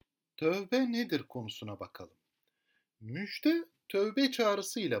Tövbe nedir konusuna bakalım. Müjde tövbe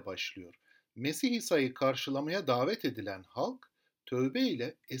çağrısıyla başlıyor. Mesih İsa'yı karşılamaya davet edilen halk tövbe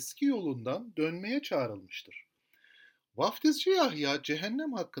ile eski yolundan dönmeye çağrılmıştır. Vaftizci Yahya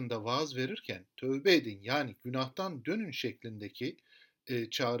cehennem hakkında vaaz verirken tövbe edin yani günahtan dönün şeklindeki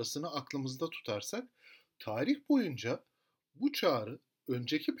çağrısını aklımızda tutarsak tarih boyunca bu çağrı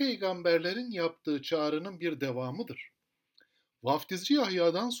önceki peygamberlerin yaptığı çağrının bir devamıdır. Vaftizci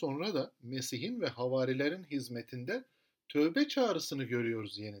Yahya'dan sonra da Mesih'in ve havarilerin hizmetinde tövbe çağrısını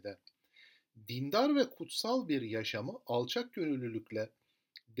görüyoruz yeniden. Dindar ve kutsal bir yaşamı alçak gönüllülükle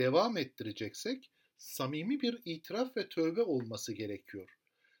devam ettireceksek samimi bir itiraf ve tövbe olması gerekiyor.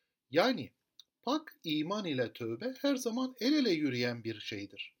 Yani pak iman ile tövbe her zaman el ele yürüyen bir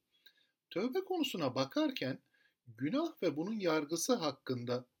şeydir. Tövbe konusuna bakarken günah ve bunun yargısı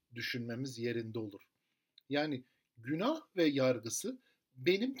hakkında düşünmemiz yerinde olur. Yani günah ve yargısı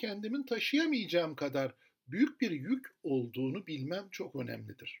benim kendimin taşıyamayacağım kadar büyük bir yük olduğunu bilmem çok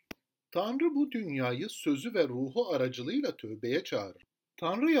önemlidir. Tanrı bu dünyayı sözü ve ruhu aracılığıyla tövbeye çağırır.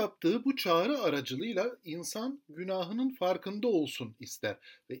 Tanrı yaptığı bu çağrı aracılığıyla insan günahının farkında olsun ister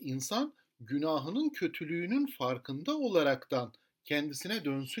ve insan günahının kötülüğünün farkında olaraktan kendisine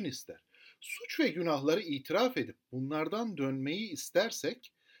dönsün ister. Suç ve günahları itiraf edip bunlardan dönmeyi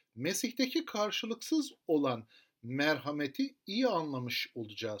istersek Mesih'teki karşılıksız olan merhameti iyi anlamış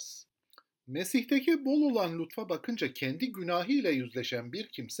olacağız. Mesih'teki bol olan lütfa bakınca kendi günahıyla yüzleşen bir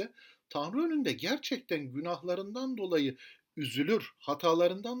kimse Tanrı önünde gerçekten günahlarından dolayı üzülür,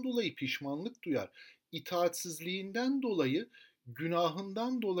 hatalarından dolayı pişmanlık duyar, itaatsizliğinden dolayı,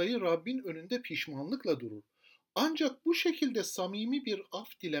 günahından dolayı Rabbin önünde pişmanlıkla durur. Ancak bu şekilde samimi bir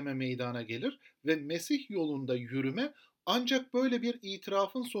af dileme meydana gelir ve Mesih yolunda yürüme ancak böyle bir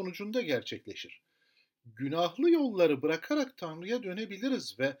itirafın sonucunda gerçekleşir. Günahlı yolları bırakarak Tanrı'ya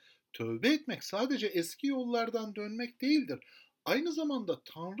dönebiliriz ve tövbe etmek sadece eski yollardan dönmek değildir. Aynı zamanda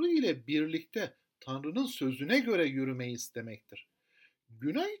Tanrı ile birlikte Tanrı'nın sözüne göre yürümeyi istemektir.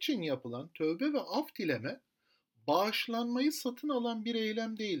 Günah için yapılan tövbe ve af dileme bağışlanmayı satın alan bir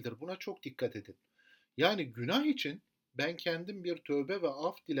eylem değildir. Buna çok dikkat edin. Yani günah için ben kendim bir tövbe ve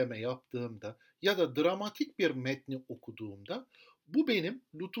af dileme yaptığımda ya da dramatik bir metni okuduğumda bu benim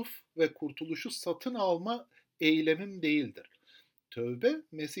lütuf ve kurtuluşu satın alma eylemim değildir. Tövbe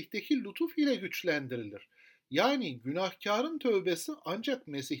Mesih'teki lütuf ile güçlendirilir. Yani günahkarın tövbesi ancak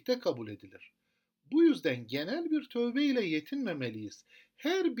Mesih'te kabul edilir. Bu yüzden genel bir tövbe ile yetinmemeliyiz.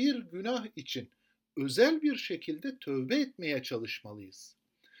 Her bir günah için özel bir şekilde tövbe etmeye çalışmalıyız.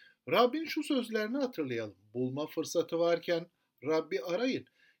 Rabbin şu sözlerini hatırlayalım. Bulma fırsatı varken Rabbi arayın.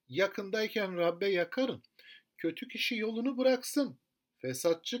 Yakındayken Rabbe yakarın. Kötü kişi yolunu bıraksın.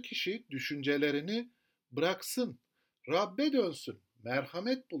 Fesatçı kişi düşüncelerini bıraksın. Rabbe dönsün.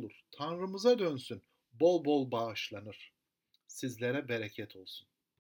 Merhamet bulur. Tanrımıza dönsün. Bol bol bağışlanır. Sizlere bereket olsun.